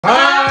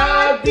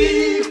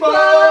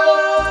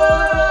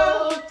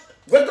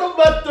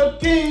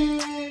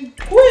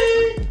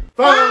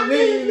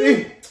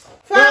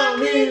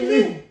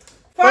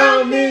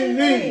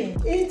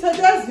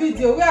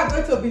video, we are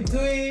going to be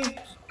doing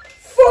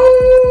Food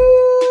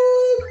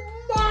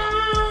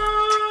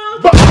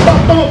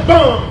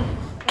Mukbang.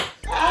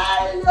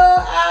 Hello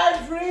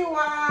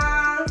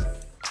everyone.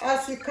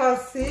 As you can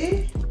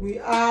see, we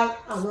have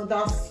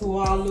another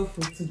swallow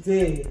for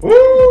today.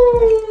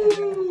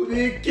 Woo!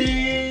 The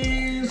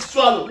king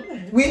swallow.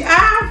 We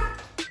have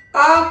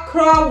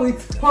okra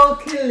with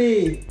pumpkin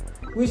leaf,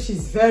 which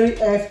is very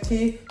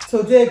hefty.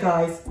 Today,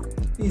 guys,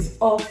 is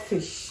all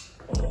fish.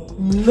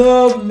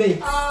 No meat.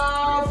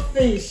 All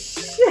fish.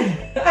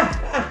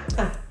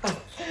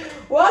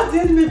 What do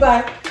you mean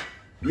by?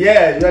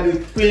 Yeah, you are the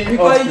queen.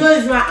 Because of you know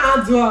it's my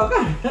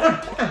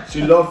handwork.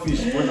 She loves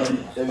fish.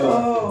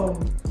 Oh,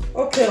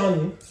 okay,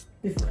 honey.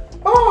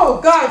 Oh,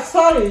 guys,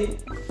 sorry.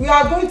 We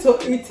are going to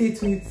eat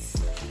it with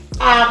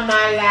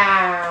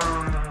AMALA.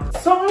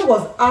 Someone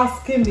was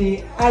asking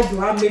me, how do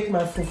I make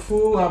my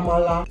fufu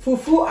AMALA?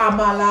 Fufu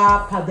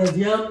AMALA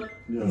padediam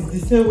is the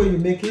same way you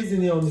make it,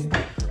 isn't it, honey?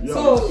 Yeah.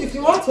 So if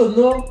you want to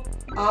know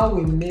how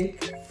we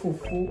make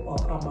fufu or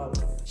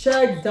AMALA,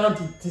 check down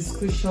the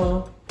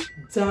description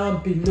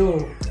down below.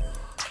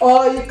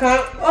 Or you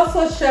can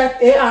also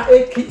check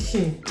A&A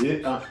Kitchen.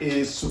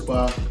 A&A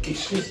Super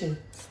Kitchen.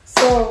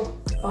 So,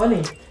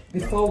 honey,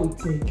 before we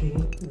take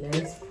it,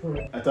 let's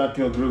pray. I thank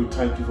you, Lord.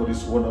 Thank you for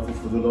this wonderful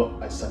food,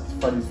 Lord. I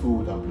sanctify this food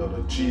with the blood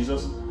of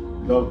Jesus.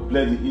 Lord,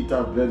 bless the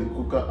eater, bless the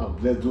cooker, and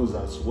bless those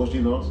that's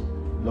watching us.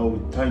 Lord, we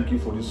thank you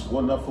for this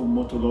wonderful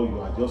month, Lord.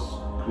 You are just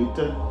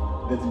created.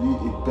 Let it be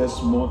the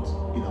best month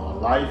in our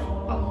life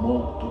and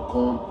more to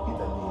come in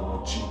the name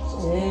of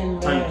Jesus. Amen.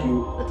 Thank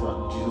you,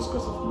 Jesus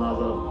Christ of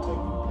Nazareth. Thank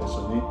you, bless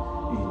your name.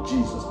 In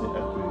Jesus' name I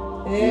pray.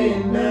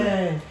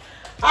 Amen.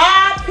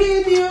 Happy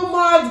New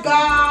Month,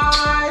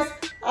 guys.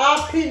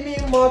 Happy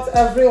New Month,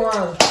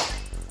 everyone.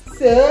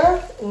 So,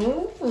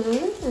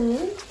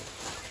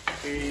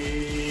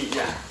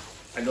 yeah,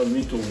 I don't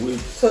need to wait.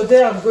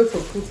 Today I'm going to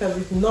put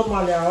everything.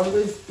 Normally I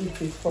always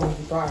eat it from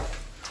the bag.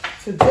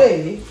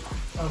 Today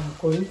I'm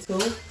going to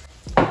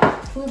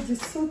put the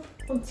soup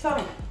on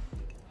top.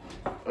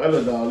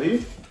 Hello,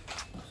 darling.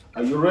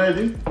 Are you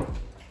ready?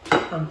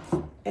 I'm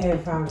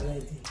ever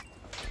ready.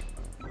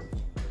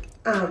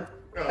 I'm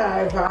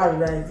ever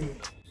ready.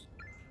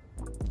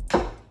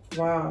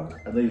 Wow.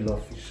 I know you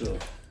love fish, so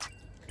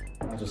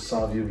I have to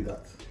serve you with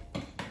that.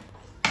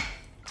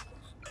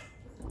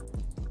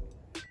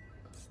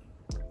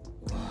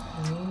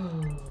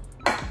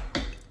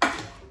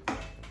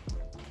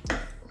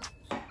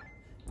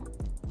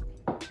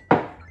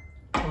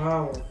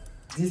 Wow,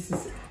 this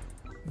is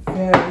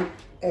very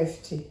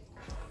hefty.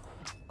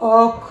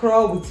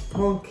 Okra with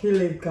pumpkin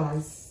leaf,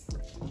 guys.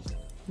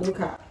 Look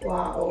at,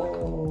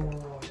 wow,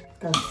 you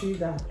can see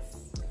that.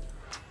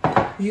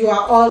 You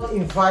are all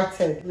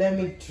invited. Let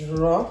me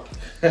drop.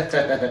 You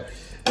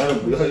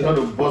want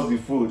to bust the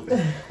food.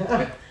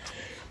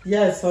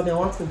 Yes, so I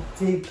want to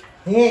dig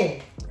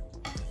in.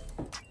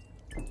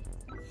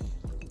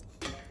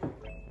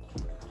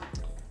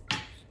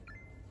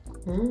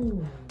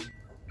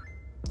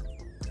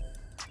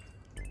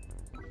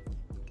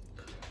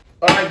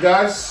 Alright,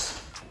 guys.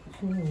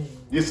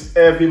 This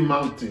heavy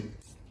mountain.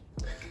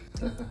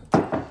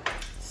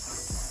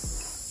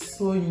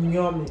 So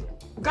yummy.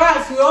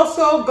 Guys, we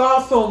also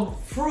got some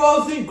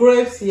frozen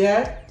grapes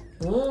here.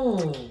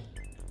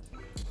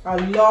 I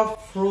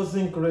love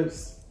frozen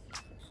grapes.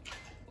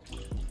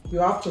 You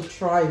have to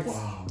try it.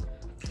 Wow,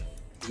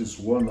 this is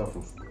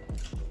wonderful.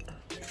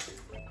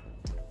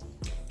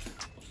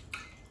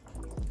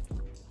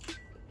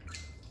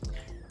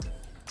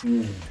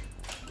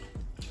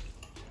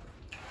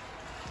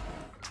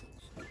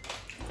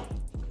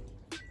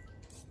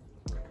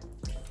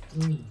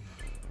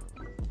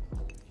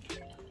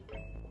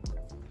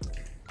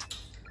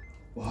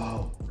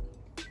 Wow.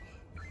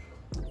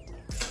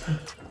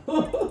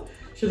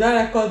 Should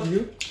I record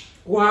you?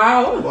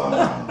 Wow.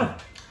 Wow.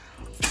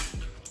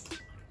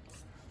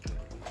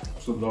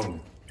 So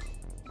long.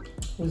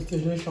 It's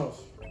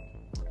delicious.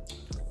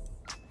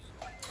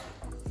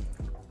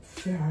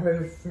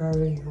 Very,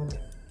 very yummy.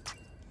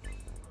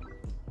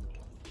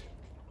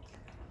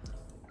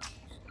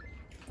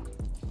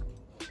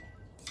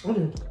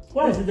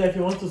 Why is it that if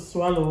you want to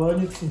swallow or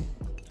anything,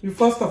 you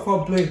first of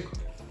all blink?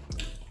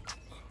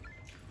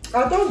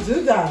 I don't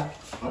do that.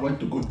 I want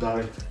to go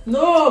direct.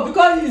 No,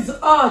 because it's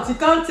hot. You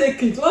can't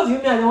take it. What do you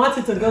mean I don't want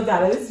it to go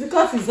direct? It's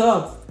because it's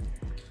hot.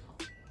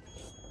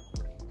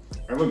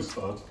 I want to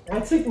start. I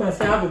think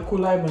myself have a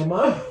cooler in my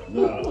mouth.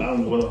 No,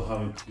 I'm going to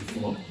have it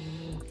before.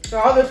 So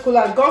I have a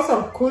cooler. I got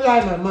some cooler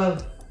in my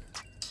mouth.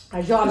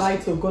 I just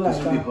like to go like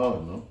it's that. really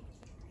hard, no?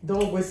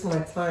 Don't waste my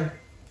time.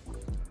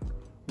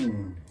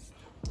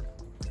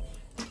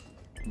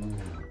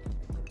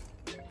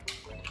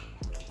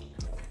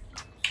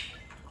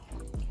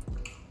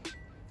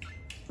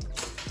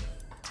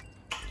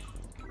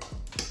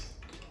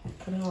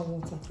 Can I have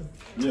water, please?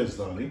 Yes,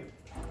 darling.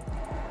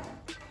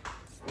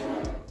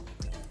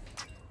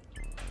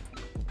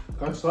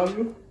 Can I serve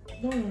you?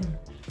 No.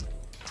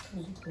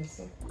 I'll do it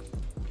myself.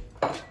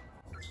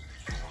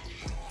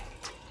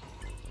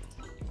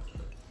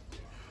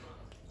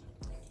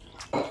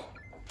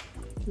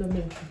 Let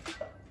me.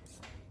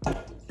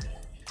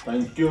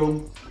 Thank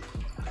you.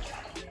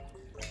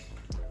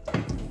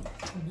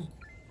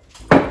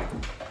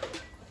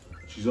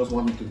 She just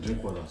want me to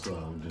drink water, so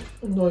I'll drink.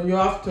 No, you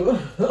have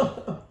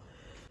to.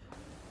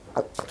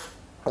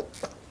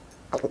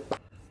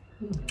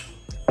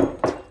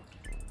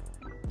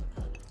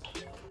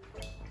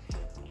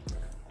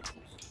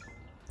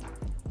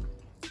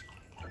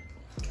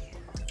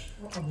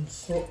 I'm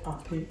so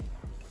happy.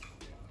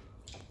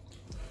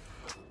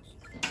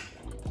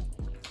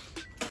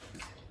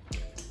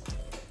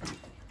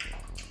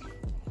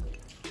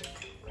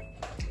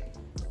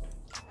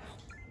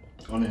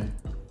 Honey,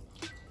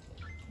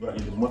 we're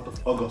in the month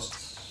of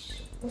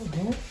August.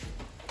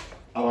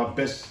 Our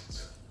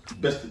best.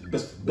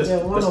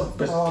 Yeah, one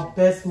of our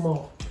best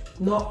month.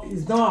 No,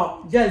 it's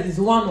not. Yes, it's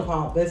one of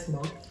our best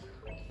month.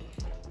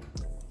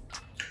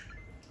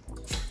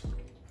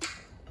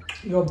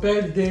 Your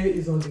birthday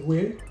is on the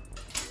way.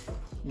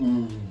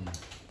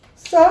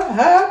 So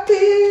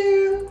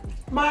happy!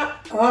 My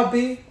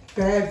hubby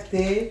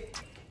birthday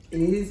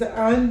is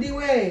on the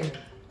way.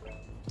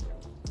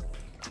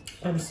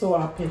 I'm so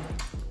happy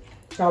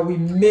that we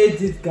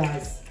made it,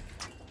 guys,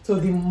 to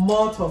the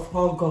month of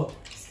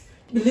August.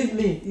 Believe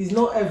me, it's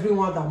not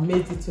everyone that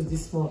made it to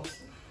this month.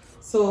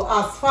 So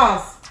as far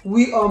as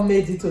we all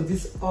made it to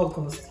this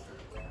August,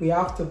 we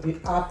have to be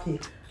happy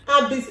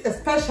and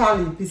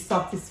especially be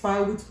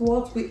satisfied with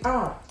what we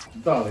are.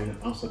 Darling,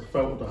 I'm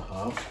satisfied with what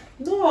I have.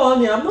 No,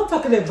 honey, I'm not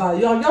talking about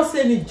you. I'm just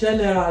saying it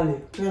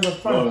generally. You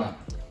understand?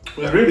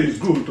 Well, really, it's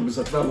good to be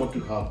satisfied with what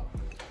you have.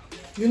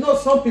 You know,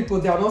 some people,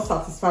 they are not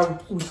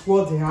satisfied with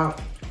what they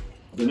have.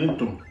 They need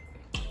to.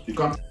 You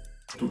can't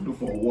to look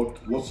for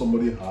what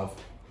somebody have.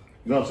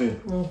 You know what I'm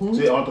saying?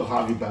 Say I want to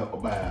have it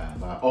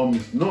by all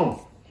means.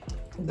 No.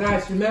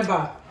 Guys,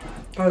 remember,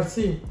 can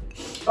see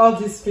all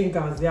these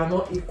fingers, they are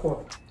not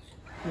equal.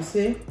 You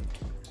see?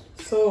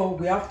 So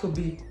we have to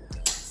be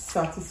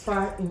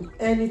satisfied in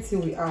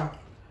anything we are.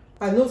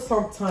 I know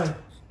sometimes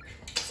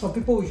some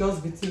people will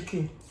just be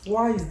thinking,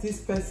 why is this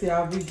person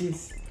having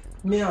this?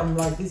 Me, I'm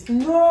like this.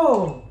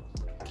 No!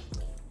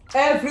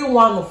 Every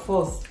one of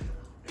us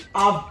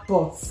have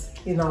butts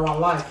in our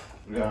life.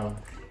 Yeah.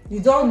 You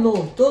don't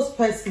know those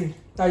persons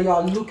that you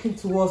are looking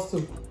towards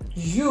to.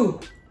 You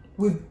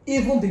will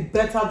even be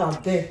better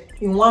than them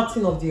in one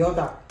thing or the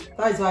other.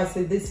 That is why I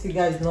say this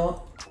figure is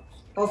not,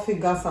 all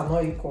figures are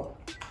not equal.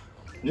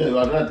 Yeah, you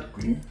are right,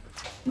 Queen.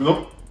 You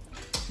know,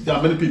 there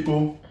are many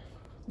people,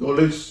 they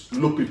always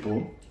look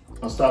people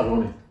and start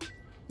running.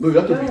 No, you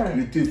have to be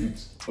creative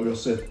for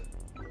yourself.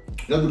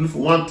 You have to look for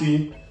one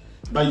thing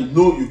that you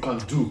know you can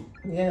do.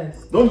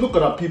 Yes. Don't look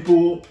at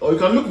people, or you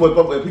can look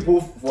for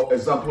people, for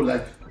example,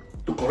 like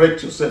to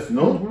correct yourself, you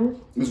know?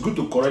 It's good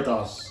to correct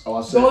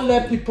ourselves. Don't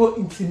let people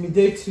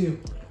intimidate you.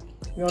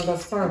 You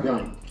understand?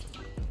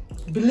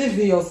 Yeah. Believe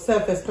in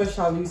yourself,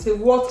 especially. You say,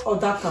 what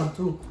other can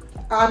do,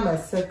 I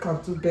myself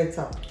can do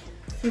better.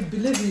 If you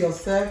believe in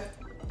yourself.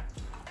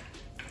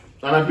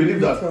 And I believe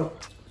that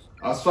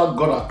as far as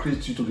God has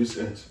created you to this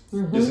earth,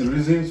 there's a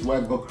reason why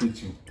God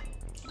created you.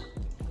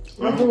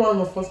 Every one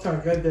of us can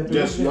get there.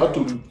 Yes, you have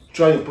to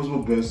try your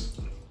possible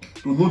best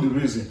to know the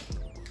reason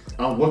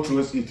and work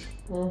towards it.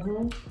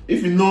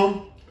 If you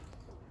know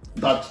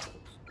that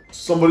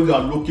somebody that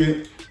are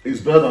looking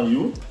is better than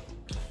you,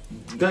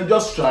 then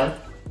just try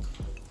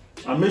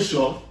and make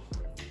sure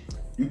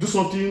you do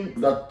something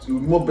that will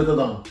be more better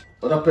than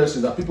other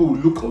person, that people will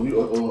look on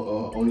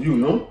you, you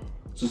know,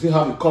 so they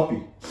have a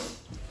copy.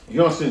 You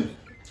know what I'm saying?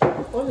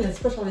 Only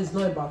especially it's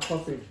not about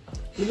copy.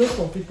 You know,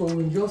 some people,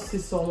 when you just see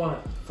someone,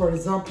 for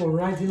example,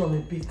 riding on a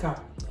big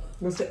car,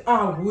 you say,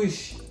 I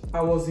wish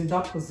I was in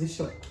that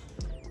position.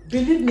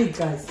 Believe me,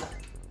 guys,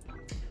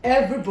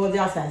 everybody,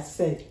 as I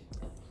said,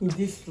 in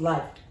this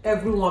life,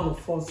 every one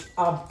of us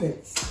have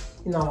bets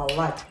in our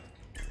life.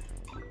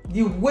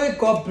 The way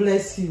God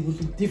bless you will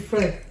be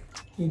different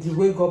in the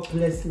way God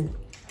bless me.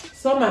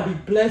 Some might be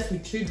blessed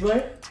with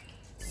children,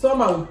 some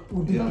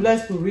will be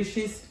blessed with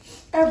riches.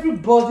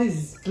 Everybody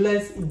is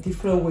blessed in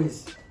different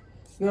ways.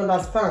 You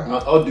understand?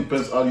 And all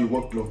depends how you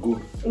work your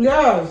goal.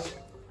 Yes.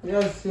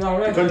 Yes, you are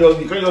right.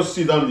 You can't just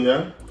sit down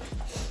there,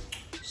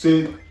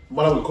 say,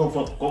 Mother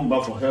will come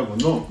back from heaven.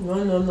 No.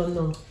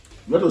 No.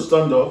 You have to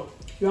stand up.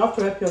 You have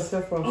to help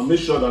yourself first. And make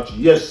sure that,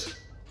 yes,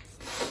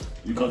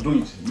 you can do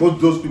it.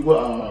 Both those people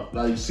are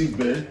like sick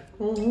bed.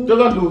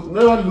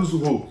 Never lose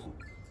hope.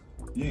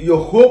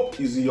 Your hope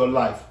is in your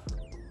life.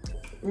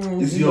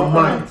 It's in your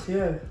mind.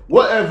 Yeah.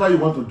 Whatever you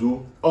want to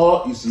do,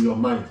 all is in your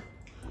mind.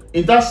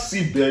 In that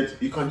sick bed,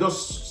 you can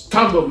just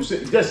stand up. You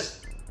say,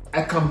 yes,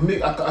 I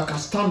can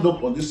stand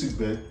up on this sick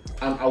bed,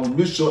 and I will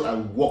make sure I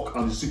will walk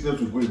and the sickness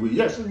will go away.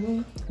 Yes.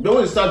 Then when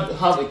you start to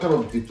have a kind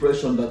of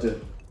depression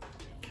that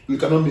you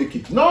cannot make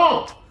it.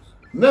 No!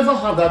 Never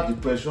have that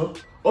depression.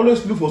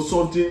 Always look for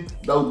something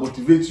that will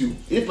motivate you.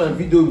 If my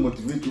video will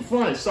motivate you,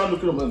 fine, start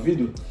looking at my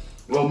video.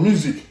 Or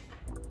music.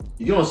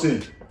 You know what I'm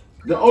saying?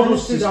 Then all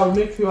those things that will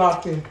make you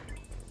happy.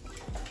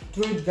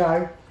 Do it,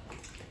 guys.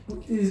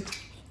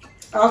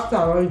 After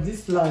all, in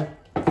this life,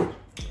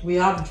 we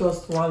have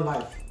just one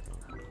life.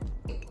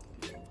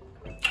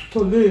 to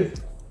live.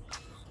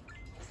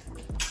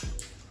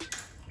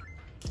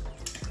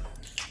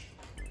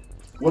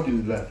 What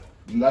is life?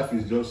 Life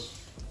is just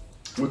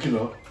waking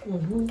up,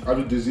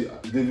 having daily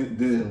activities.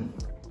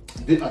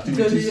 Daily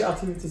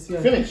activities,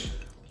 yeah. Finish.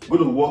 Go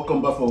to work,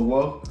 come back from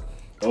work,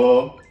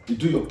 or you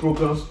do your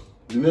programs.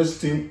 The next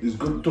thing is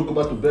go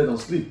back to bed and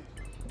sleep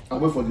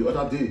and wait for the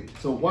other day.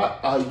 So why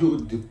are you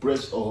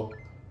depressed or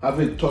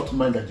having a thought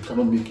mind that you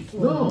cannot make it?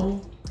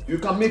 No, you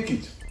can make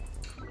it.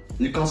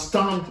 You can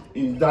stand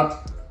in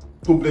that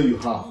problem you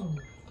have.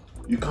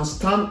 You can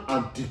stand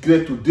and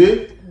declare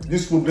today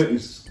this problem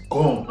is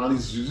gone, and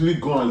it's really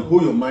gone, and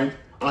hold your mind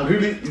and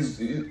really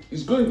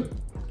is going.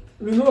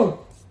 You know,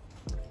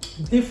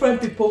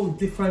 different people with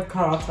different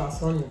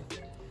characters on it.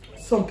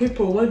 Some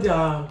people, when they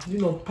are, you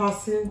know,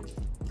 passing,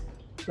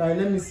 like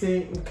let me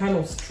say, kind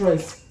of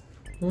stress,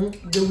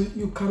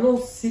 you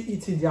cannot see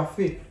it in their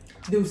face.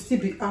 They will still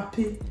be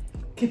happy,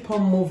 keep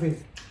on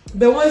moving.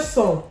 But when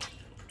some,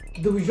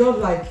 they will just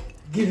like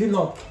giving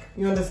up.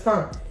 You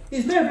understand?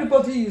 It's not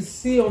everybody you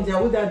see on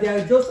their way that they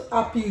are just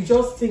happy. You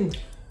just think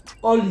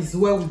all is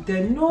well with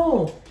them.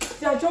 No,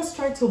 they are just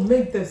trying to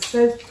make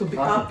themselves to be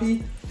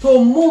happy,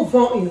 to move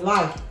on in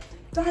life.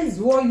 That is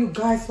what you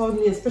guys all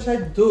need,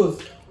 especially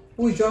those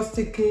who just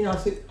thinking and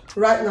say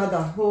right now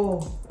that,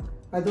 oh,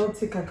 I don't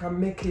think I can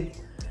make it.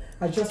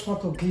 I just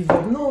want to give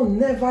up. No,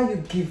 never you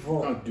give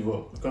up. You can't give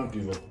up. You can't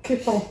give up.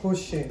 Keep on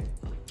pushing.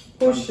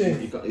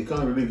 Pushing. You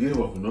can't really give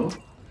up, you know?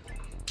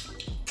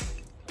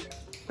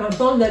 And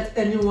don't let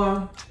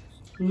anyone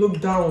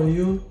look down on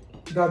you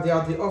that they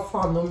are the Alpha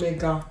and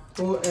Omega.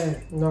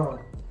 No.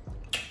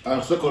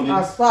 And secondly,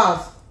 as far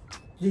as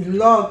the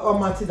Lord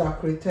Almighty that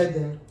created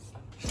them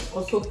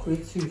also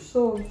creates you.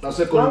 So and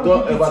secondly,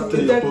 don't ever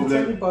tell your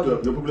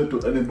problem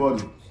to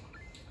anybody.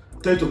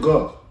 Tell it to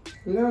God.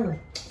 Yeah.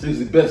 It's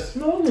the best.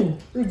 No,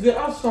 if they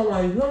ask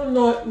someone,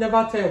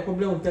 never tell your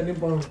problem with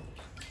anybody.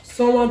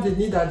 Someone they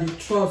need that they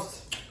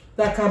trust,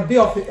 that can be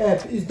of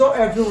help. It's not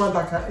everyone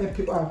that can help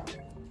you out.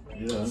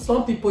 Yeah.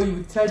 Some people, you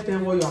will tell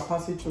them what you are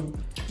passing through.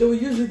 They will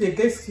use it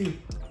against you.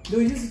 They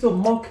will use it to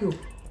mock you.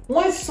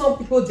 When some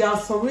people, there are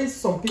some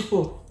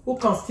people who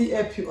can still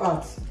help you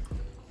out.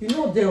 You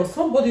know, there is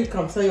somebody who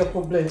can tell your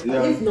problem.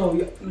 Yeah. If no,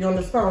 you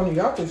understand,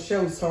 you have to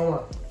share with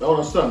someone. I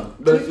understand.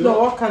 But if not,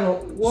 what kind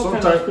of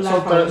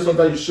life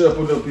sometimes you share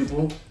with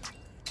people,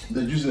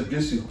 they use it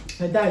against you.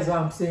 And that is why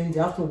I'm saying they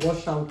have to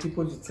watch out with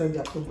people to tell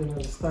their problem,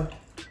 understand?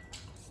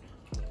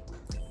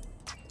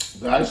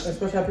 Guys,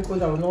 especially people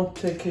that will not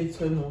take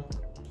it, you know,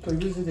 to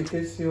use it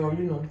against you, or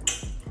you know.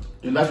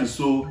 The life is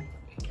so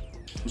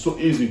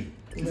easy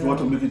if you want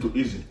to make it too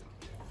easy.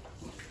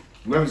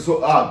 Life is so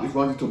hard if you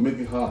want it to make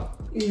it hard.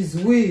 It's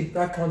we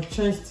that can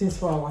change things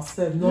for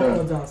ourselves, not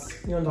others.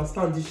 You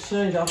understand? The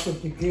change has to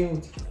begin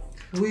with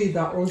we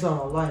that owns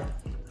our life.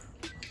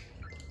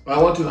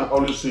 And one thing I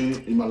always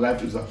say in my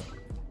life is that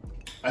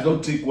I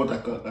don't think what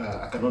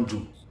I cannot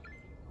do.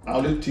 I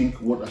only think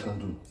what I can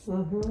do.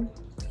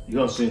 You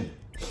know what I'm saying?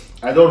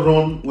 I don't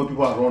run when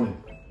people are running.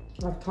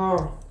 At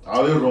all. I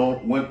only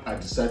run when I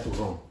decide to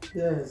run.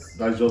 Yes.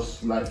 That's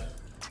just life.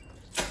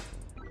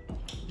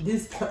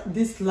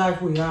 This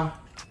life we have,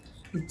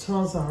 it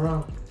turns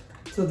around.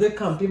 Today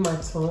can be my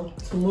turn,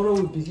 tomorrow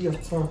will be your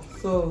turn.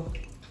 So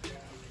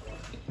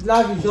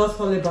life is just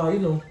all about, you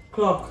know,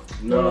 clock.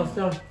 You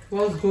understand?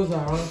 What goes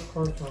around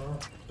comes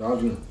around.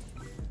 That's it.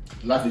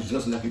 Life is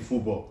just like a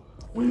football.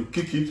 When you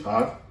kick it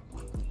hard,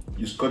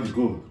 you score the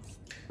goal.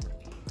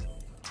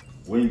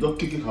 When you don't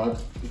kick it hard,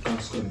 you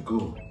can't score the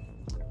goal.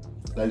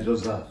 That is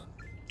just that.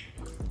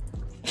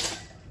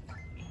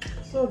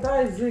 So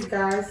that is it,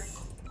 guys.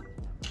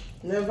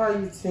 Never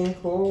you think,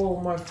 oh,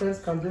 my friends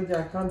can do it,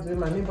 I can't do it,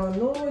 my neighbor.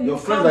 No, you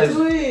can't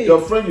do it. Your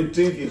friend you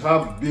think he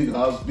have big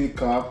house, big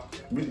car.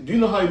 Do you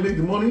know how you make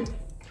the money?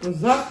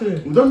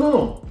 Exactly. You don't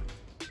know.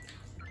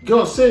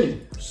 Girl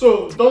saying.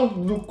 So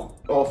don't look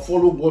or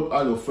follow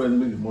how your friend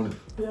make the money.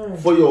 Yeah.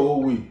 For your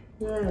own way.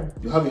 Yeah.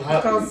 You have a high.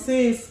 You can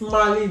see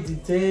smiling the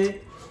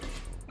day.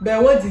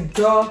 But when the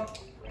door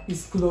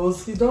is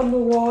closed, you don't know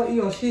what he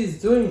or she is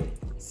doing.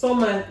 Some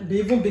might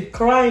even be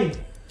crying.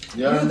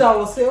 Yeah. You that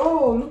will say,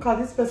 oh, look at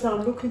this person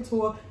I'm looking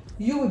toward.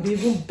 You will be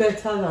even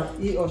better than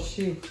he or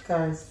she,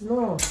 guys.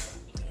 No.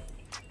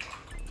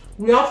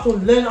 We have to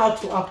learn how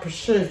to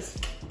appreciate.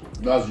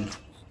 That's it.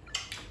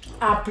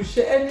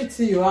 Appreciate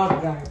anything you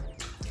have, guys.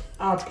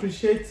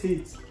 Appreciate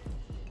it.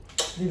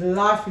 The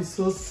life is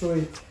so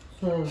sweet.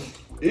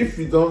 If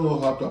you don't know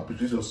how to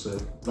appreciate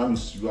yourself, that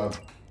means you are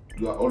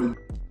already.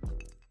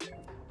 You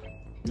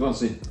know what I'm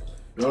saying?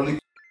 You're only.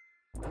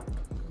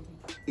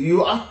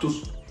 You have to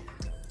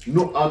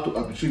know how to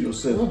appreciate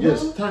yourself.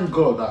 Yes, thank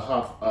God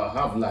I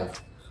have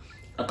life.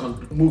 I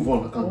can move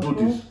on. I can do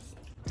this.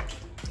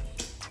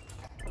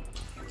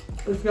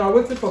 If you are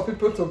waiting for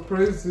people to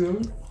praise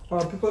you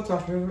or people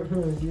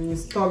to you will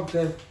stop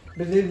them.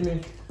 Believe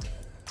me.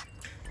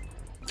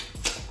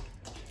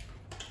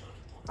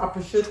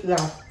 Appreciate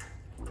life.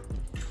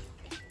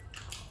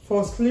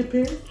 For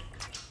sleeping,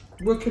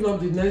 waking up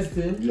the next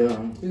day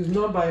is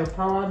not by your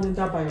power,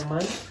 neither by your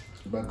mind.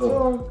 By God.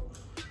 So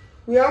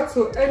we have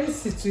to, any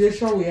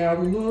situation we have,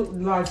 we know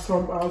life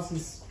somehow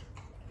is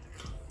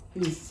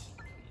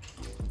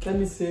let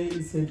me say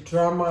it's a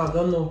drama. I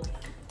don't know,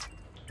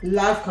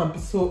 life can be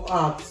so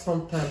hard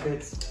sometimes,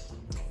 but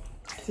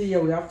still here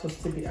we have to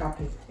still be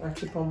happy and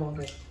keep on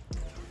moving.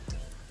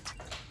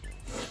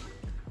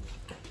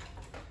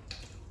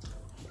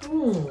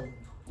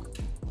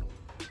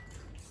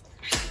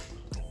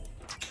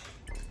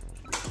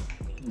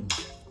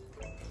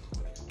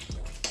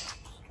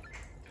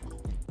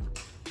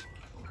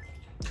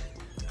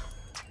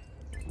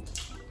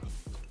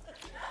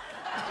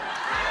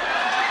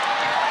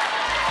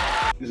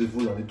 This is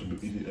food I need to be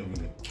eating every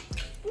day.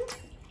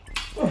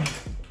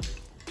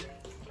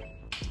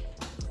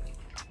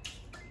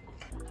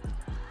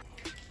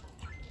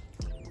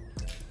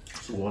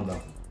 It's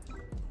wonderful.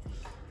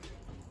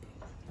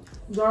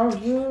 That's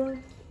it.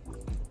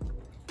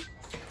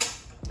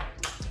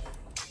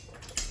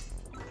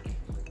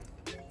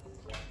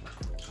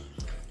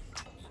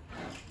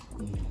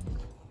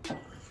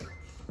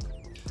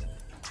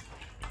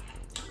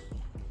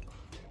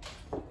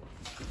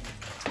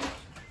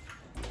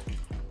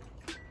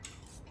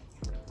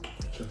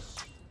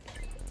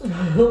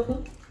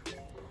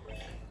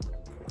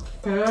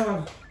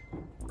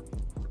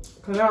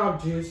 Can I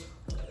have juice?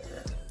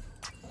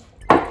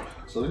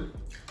 Sorry?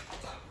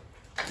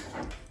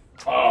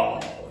 Oh.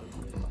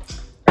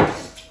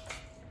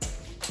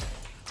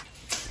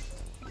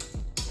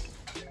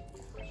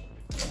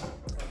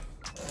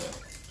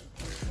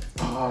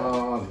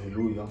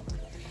 Hallelujah.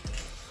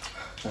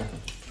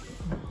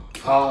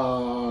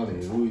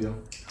 Hallelujah.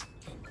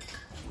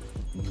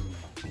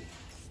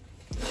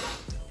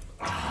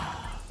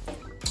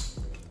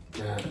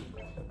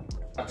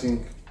 I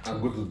think I'm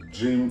going to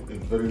dream a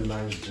very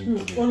nice dream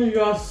today. Only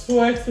you are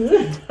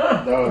sweating.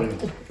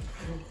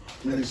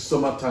 It's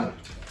summertime.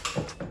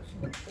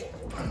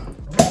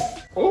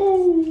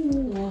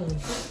 Oh!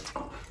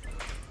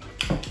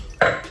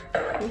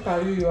 Look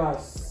at you are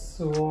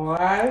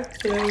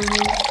sweating.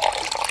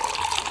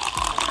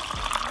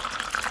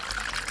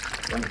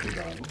 Thank you,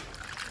 darling.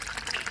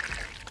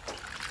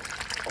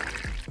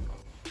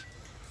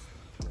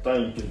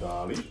 Thank you,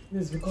 darling.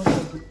 It's because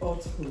of the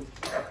hot food.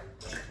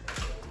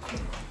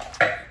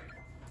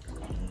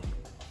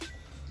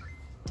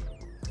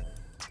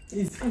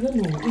 I don't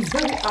know, it's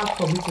very hard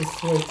for me to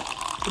sweat,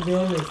 to be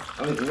honest.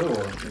 And you know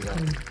what? Yeah.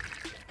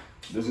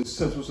 There's a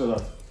sense who said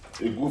that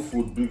a good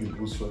food brings a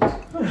good sweat.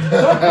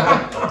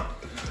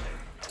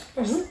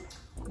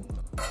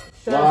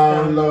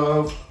 One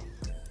love,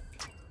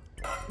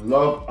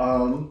 love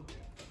and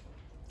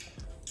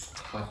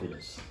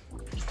happiness.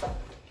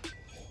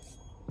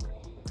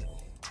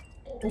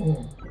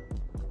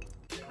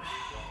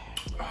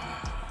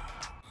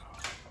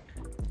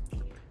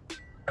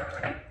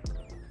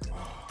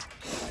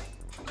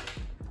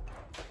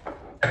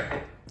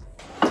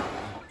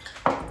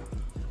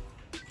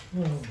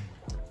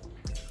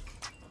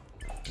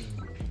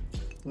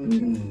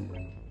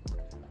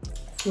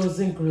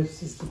 Frozen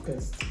grapes is the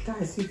best.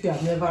 Guys, if you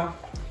have never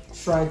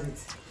tried it,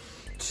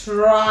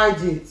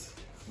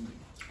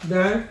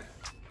 then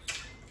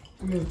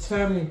you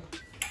tell me.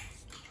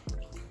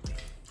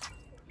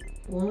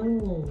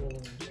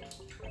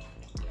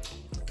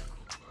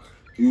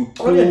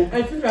 Okay,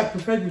 I think I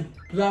prefer the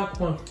black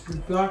one, the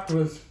black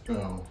rose.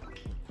 Yeah.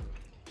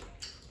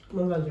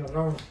 Not like the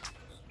other one.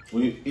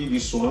 When you eat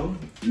this one,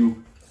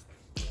 you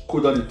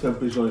cool down the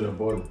temperature in your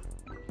body.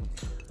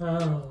 You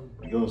know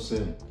what I'm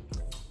saying?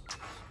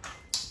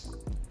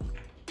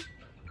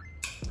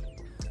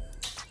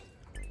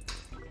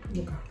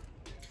 Look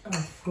at a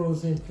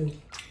frozen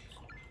thing.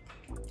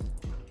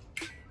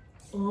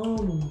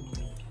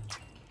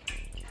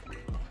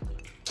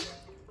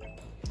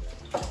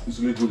 It's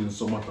really good in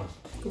summertime.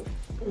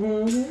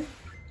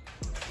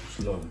 It's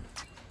lovely.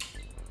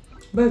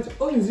 But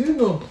do you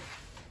know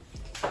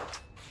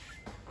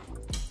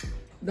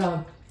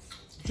that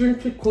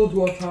drinking cold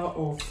water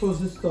or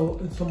frozen stuff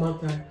in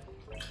summertime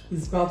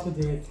is bad to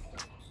the head?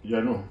 Yeah,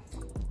 I know.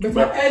 But I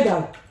heard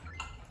that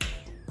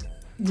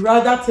you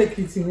rather take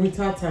it in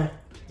winter time.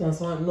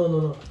 That's why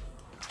no.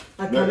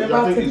 I can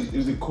never take.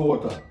 It's the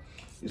cold water.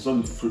 It's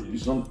not the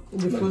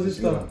frozen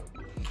stuff.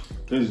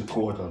 This is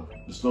cold water.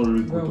 It's not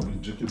really good to be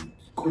drinking.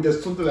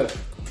 There's something like,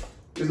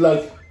 it's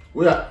like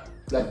we are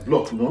like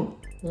block, you know.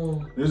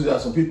 There are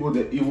some people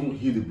that even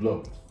heat the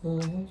block.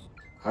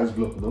 Ice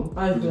block, you know.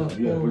 Ice block.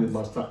 Yeah, when it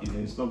must start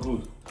eating, it's not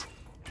good.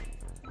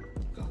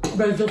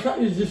 But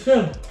it's the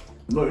same.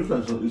 No, it's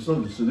not the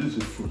same. This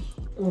is fruit.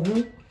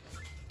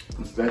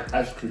 It's like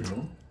ice cream, you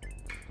know.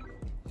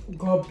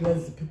 God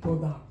bless the people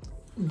that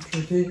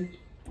introduce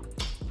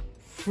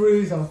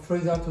freeze and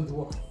freezer to the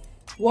world.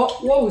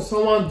 What will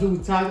someone do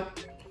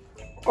without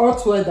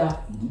hot weather?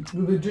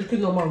 You'll be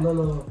drinking normal.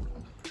 No.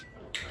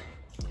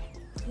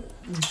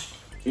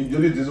 In the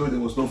old days when there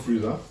was no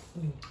freezer,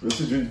 they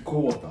still drink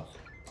cold water.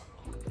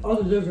 How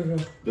did they do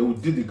that? They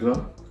would dig the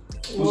ground,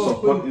 put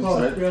some pot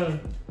inside,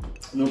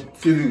 you know,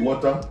 fill it with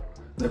water,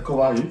 they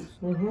cover it,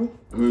 and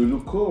it will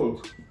look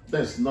cold.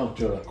 That's not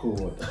natural cold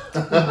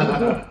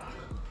water.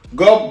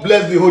 God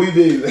bless the holy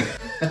days.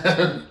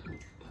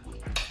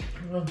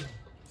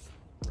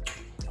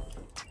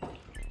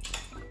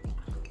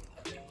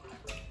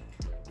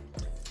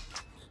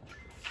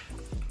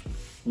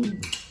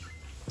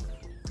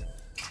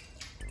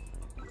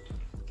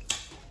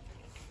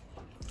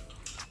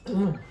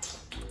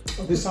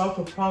 This out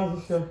of powder,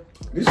 sir.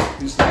 This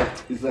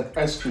is like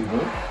ice cream,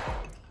 huh?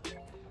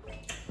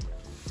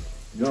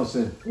 You know what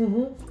I'm saying?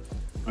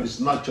 It's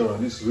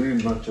natural. It's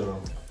really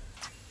natural.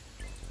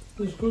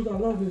 It's good. I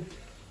love it.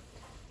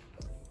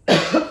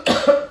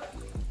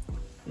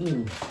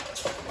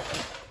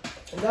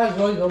 That's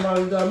what you're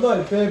married. I'm not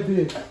a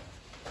baby.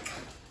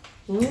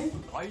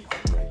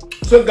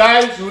 So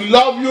guys, we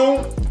love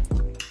you.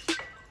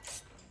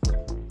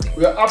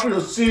 We are happy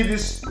to see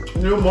this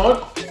new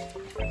month.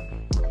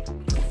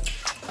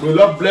 May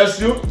Lord bless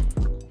you.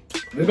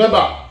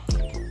 Remember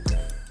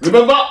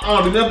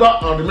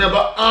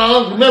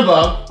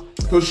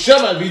to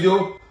share my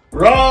video.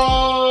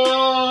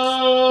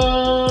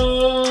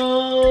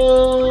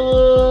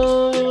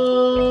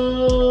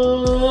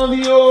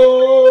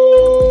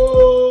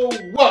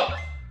 What?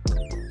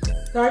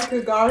 Thank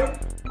you guys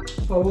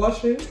for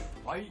watching.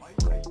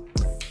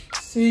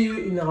 See you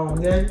in our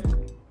next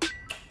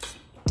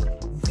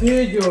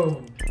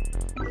video.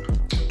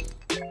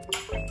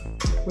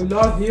 We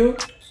love you.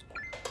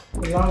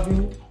 We love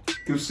you.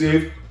 Keep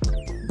safe.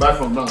 Bye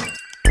from now.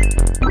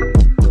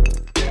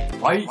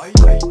 Bye.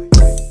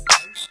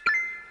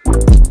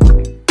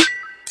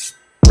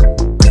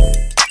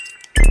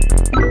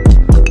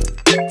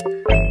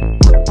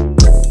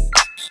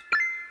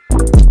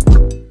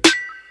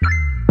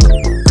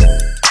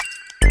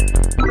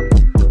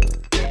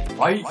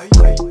 Bye.